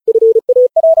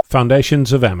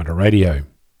Foundations of Amateur Radio.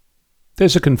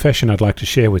 There's a confession I'd like to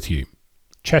share with you.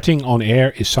 Chatting on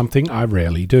air is something I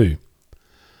rarely do.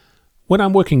 When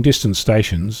I'm working distance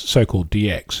stations, so-called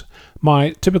DX, my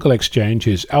typical exchange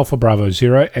is Alpha Bravo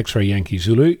 0, X-Ray Yankee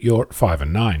Zulu, you're 5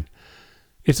 and 9.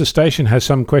 If the station has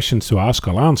some questions to ask,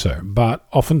 I'll answer, but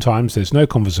oftentimes there's no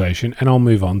conversation and I'll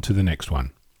move on to the next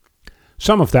one.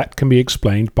 Some of that can be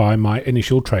explained by my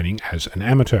initial training as an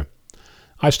amateur.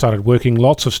 I started working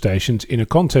lots of stations in a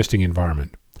contesting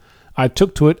environment. I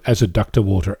took to it as a duck to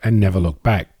water and never looked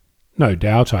back. No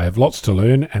doubt I have lots to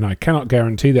learn, and I cannot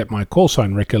guarantee that my call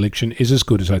sign recollection is as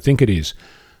good as I think it is,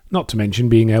 not to mention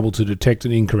being able to detect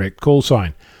an incorrect call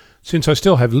sign, since I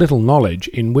still have little knowledge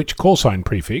in which call sign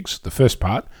prefix, the first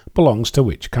part, belongs to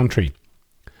which country.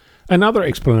 Another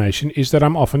explanation is that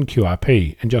I'm often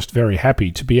QRP and just very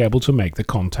happy to be able to make the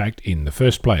contact in the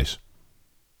first place.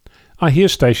 I hear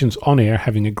stations on air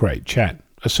having a great chat,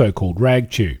 a so-called rag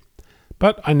chew,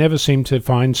 but I never seem to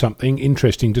find something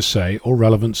interesting to say or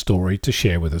relevant story to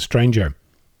share with a stranger.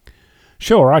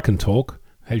 Sure, I can talk,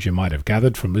 as you might have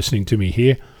gathered from listening to me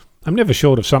here. I'm never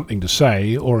short of something to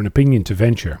say or an opinion to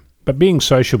venture, but being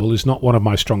sociable is not one of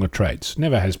my stronger traits,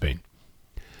 never has been.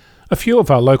 A few of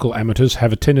our local amateurs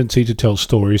have a tendency to tell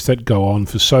stories that go on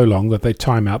for so long that they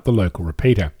time out the local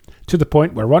repeater, to the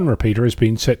point where one repeater has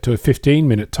been set to a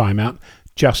 15-minute timeout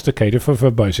just to cater for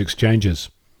verbose exchanges.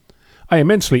 I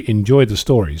immensely enjoy the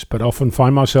stories, but often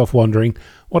find myself wondering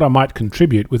what I might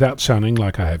contribute without sounding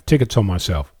like I have tickets on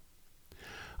myself.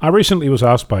 I recently was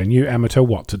asked by a new amateur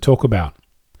what to talk about.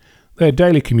 Their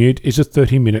daily commute is a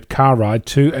 30-minute car ride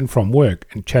to and from work,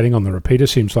 and chatting on the repeater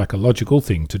seems like a logical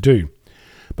thing to do.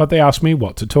 But they asked me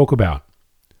what to talk about.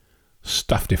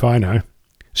 Stuffed if I know.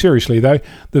 Seriously though,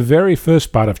 the very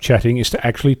first part of chatting is to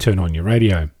actually turn on your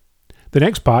radio. The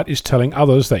next part is telling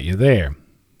others that you're there.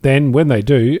 Then, when they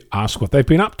do, ask what they've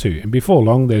been up to, and before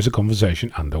long there's a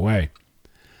conversation underway.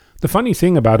 The funny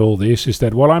thing about all this is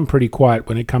that while I'm pretty quiet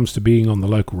when it comes to being on the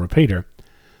local repeater,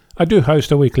 I do host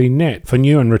a weekly net for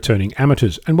new and returning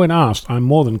amateurs, and when asked, I'm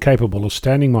more than capable of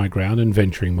standing my ground and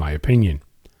venturing my opinion.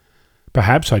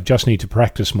 Perhaps I just need to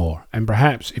practice more, and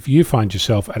perhaps if you find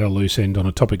yourself at a loose end on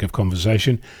a topic of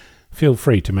conversation, feel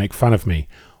free to make fun of me,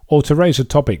 or to raise a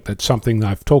topic that's something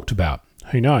I've talked about.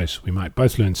 Who knows, we might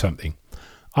both learn something.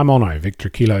 I'm Ono, Victor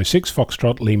Kilo 6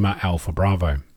 Foxtrot Lima Alpha Bravo.